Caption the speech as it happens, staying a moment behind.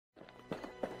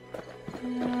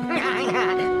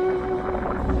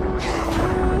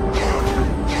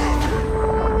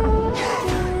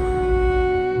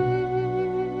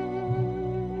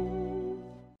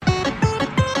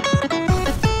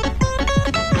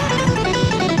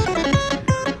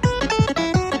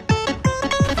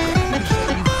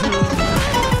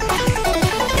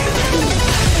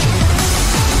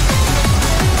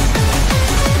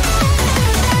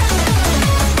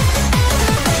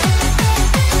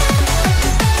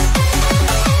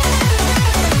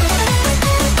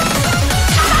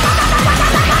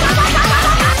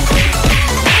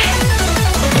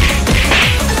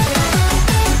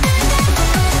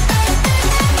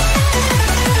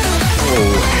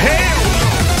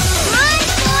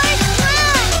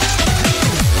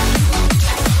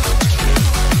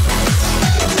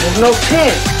No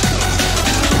chance.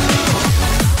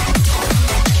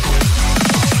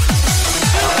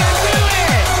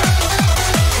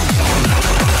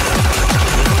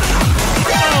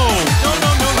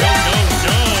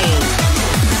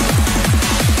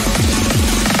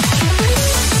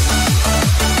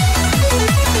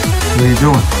 What are you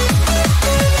doing?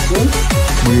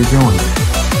 What are you doing?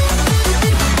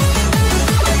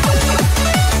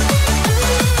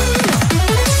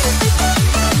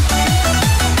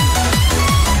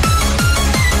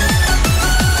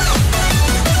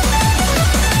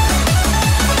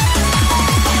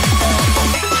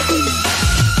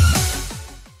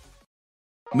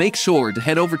 Make sure to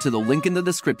head over to the link in the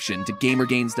description to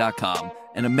GamerGains.com,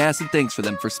 and a massive thanks for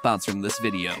them for sponsoring this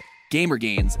video.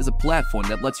 GamerGains is a platform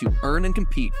that lets you earn and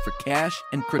compete for cash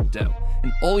and crypto,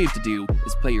 and all you have to do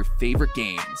is play your favorite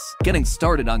games. Getting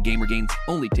started on GamerGains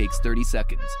only takes 30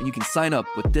 seconds, and you can sign up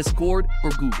with Discord or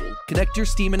Google. Connect your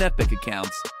Steam and Epic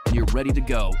accounts, and you're ready to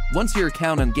go. Once your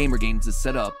account on GamerGains is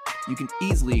set up, you can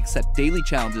easily accept daily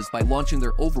challenges by launching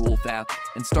their Overwolf app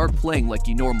and start playing like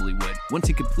you normally would. Once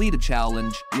you complete a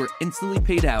challenge, you are instantly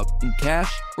paid out in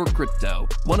cash or crypto.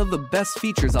 One of the best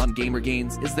features on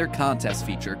GamerGains is their contest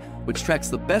feature, which tracks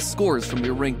the best scores from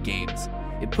your ranked games.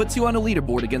 It puts you on a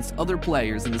leaderboard against other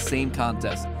players in the same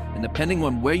contest, and depending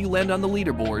on where you land on the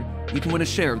leaderboard, you can win a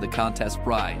share of the contest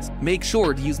prize. Make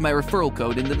sure to use my referral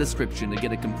code in the description to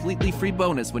get a completely free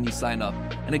bonus when you sign up.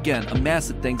 And again, a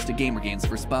massive thanks to GamerGains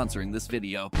for sponsoring this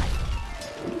video.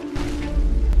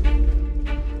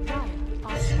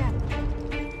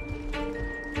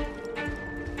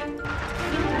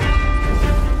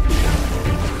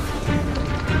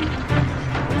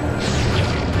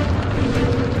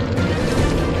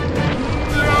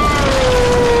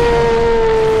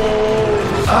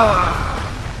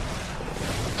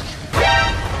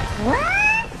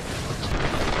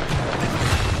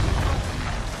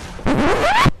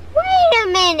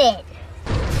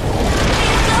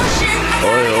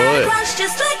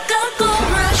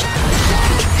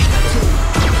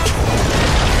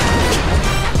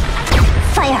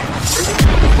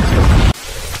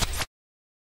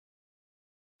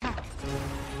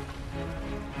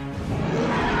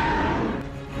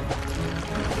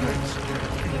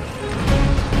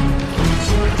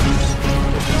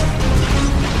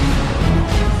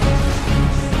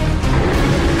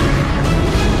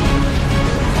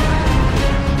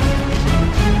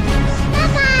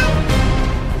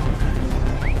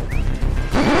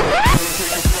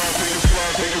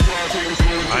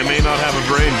 I may not have a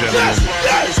brain, gentlemen.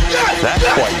 That's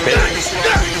quite big.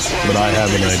 But I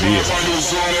have an idea.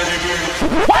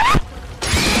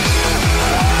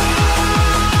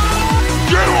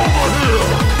 Get over here!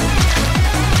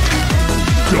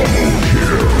 Double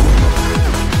kill!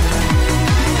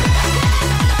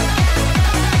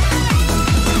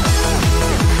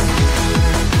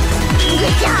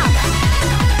 Good job!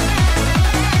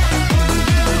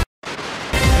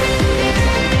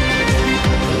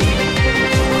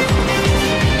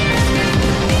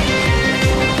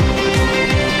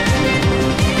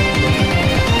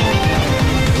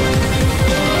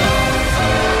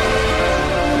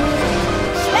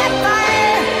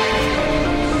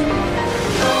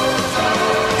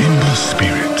 In the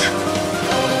spirit.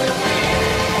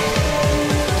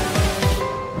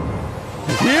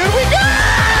 Here we go!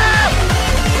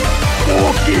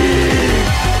 Okay!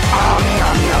 Nom,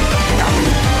 nom, nom.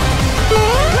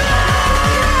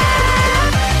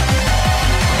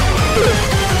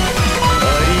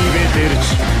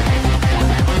 Arrivederci.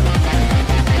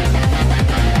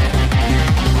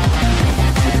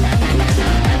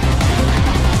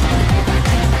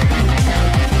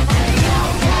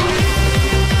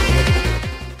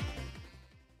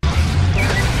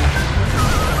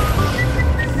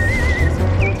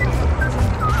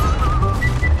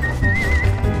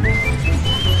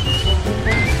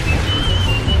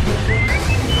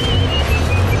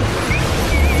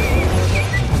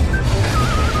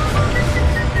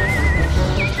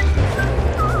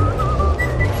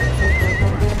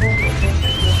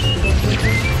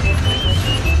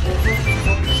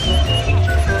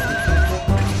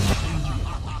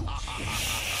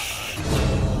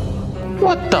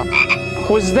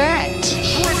 was that?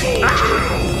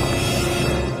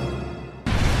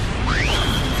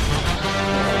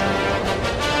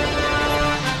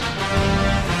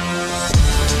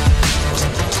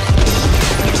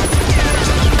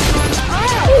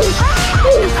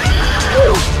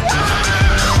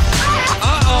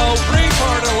 Uh-oh,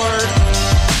 retard alert!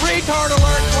 Retard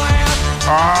alert, class!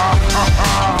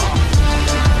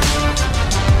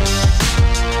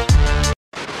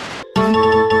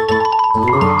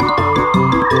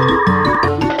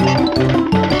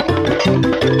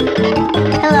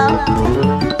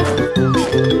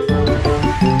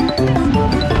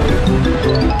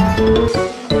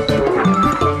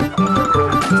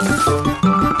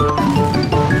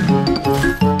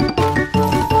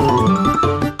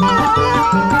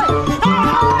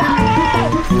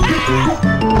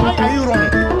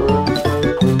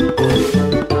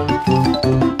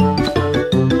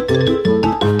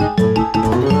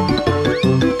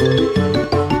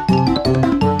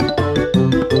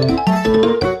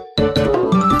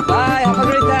 Bye, have a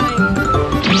great time.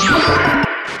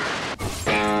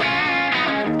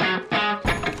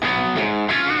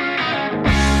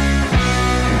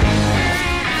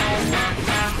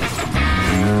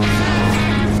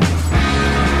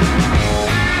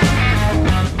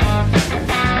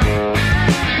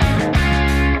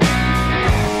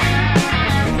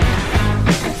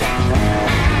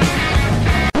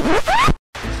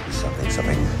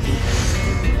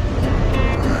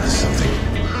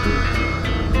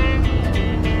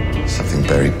 Something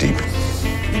buried deep.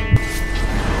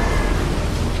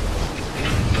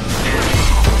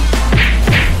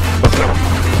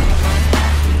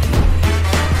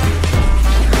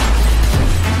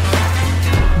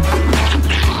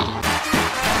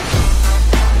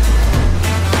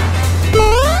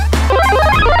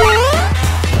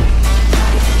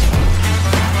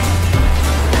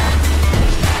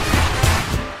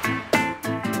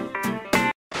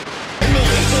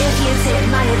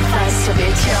 My advice to be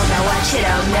chill, now what you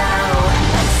don't know.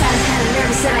 Sounding kinda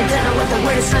nervous and I don't know what the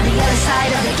word is for the other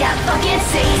side of the gap. Fucking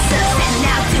say so.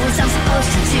 Standing out, doing what I'm supposed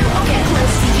to do. I'll get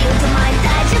close to you, don't mind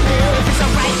that you move. If it's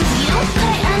alright with you.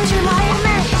 I end your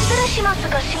moment. 失礼します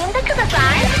が死んでくださ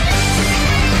い。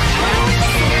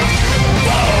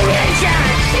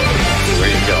Where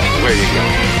you go? Where you go?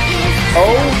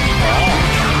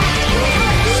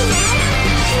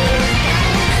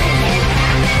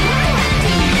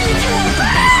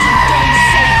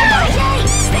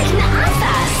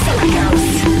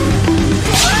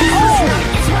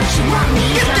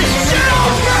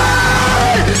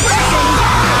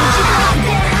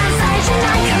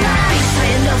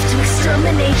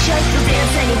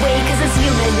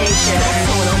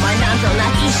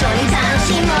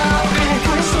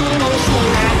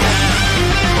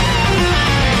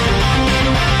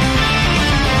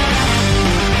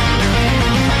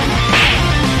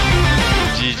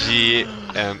 GG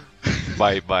and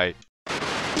bye bye.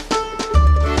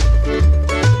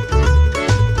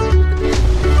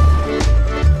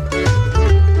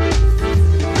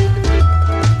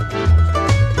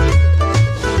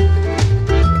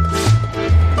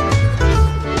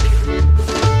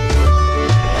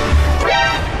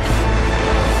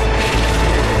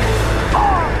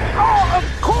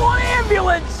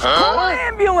 Call an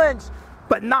ambulance!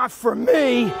 But not for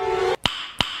me!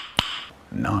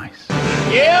 Nice.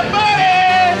 Yeah,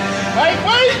 buddy! Wait!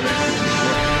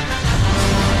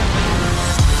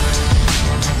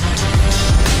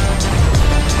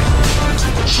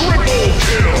 Triple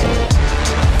kill!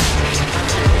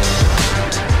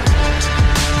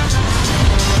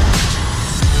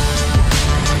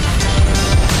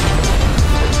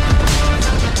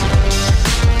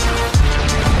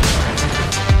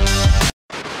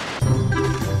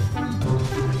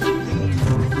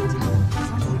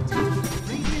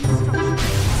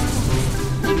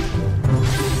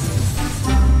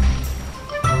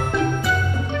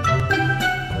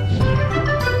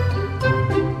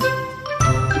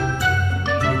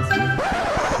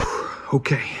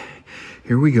 Okay,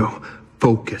 here we go.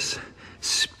 Focus.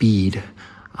 Speed.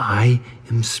 I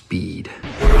am speed.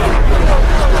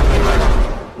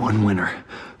 One winner.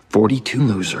 42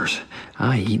 losers.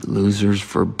 I eat losers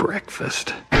for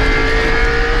breakfast.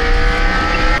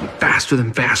 I'm faster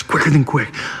than fast, quicker than quick.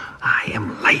 I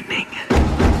am lightning.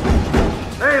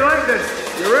 Hey, Lightning,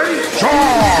 you ready?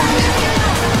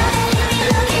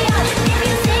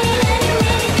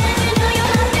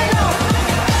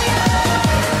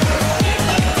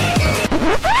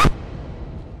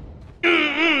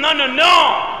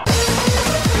 No!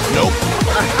 Nope.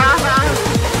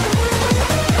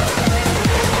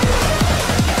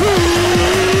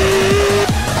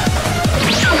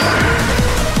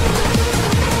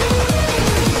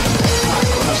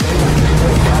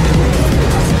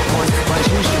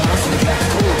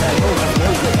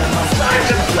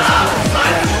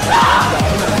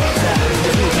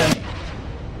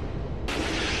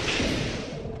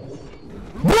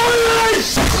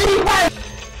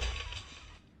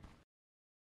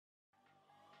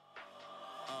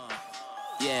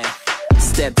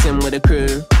 the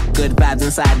crew. Good vibes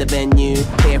inside the venue.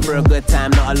 Here for a good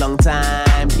time, not a long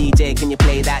time. DJ, can you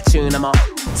play that tune? I'm a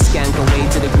skank away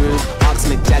to the groove. Ox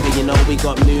McJagger, you know we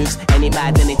got moves. Any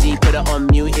bad energy, put it on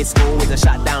mute. It's always a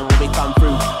shutdown when we come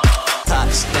through.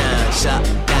 Touchdown, shut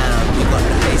down. We got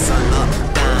the place on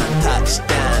lockdown.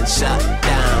 Touchdown, shut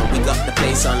down. We got the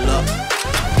place on lock.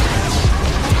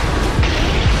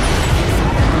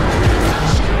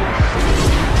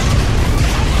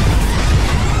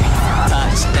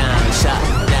 Touchdown, shut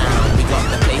down. We got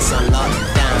the place on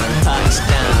lockdown.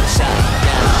 Touchdown, shut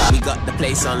down. We got the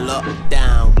place on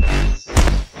lockdown.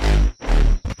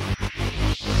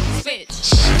 Switch.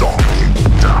 Stalking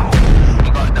down. We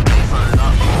got the place on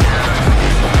lockdown.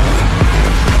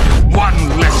 One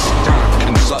less dark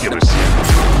conspiracy.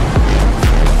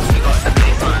 We got the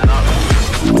place on lockdown.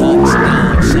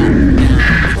 Touchdown, shut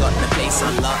down. We got the place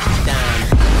on lockdown.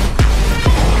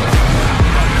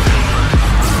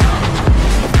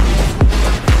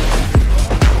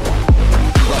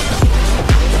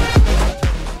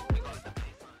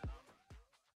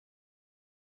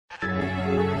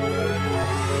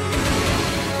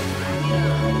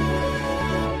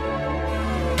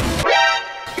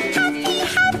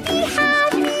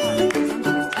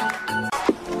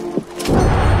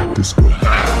 This will happen.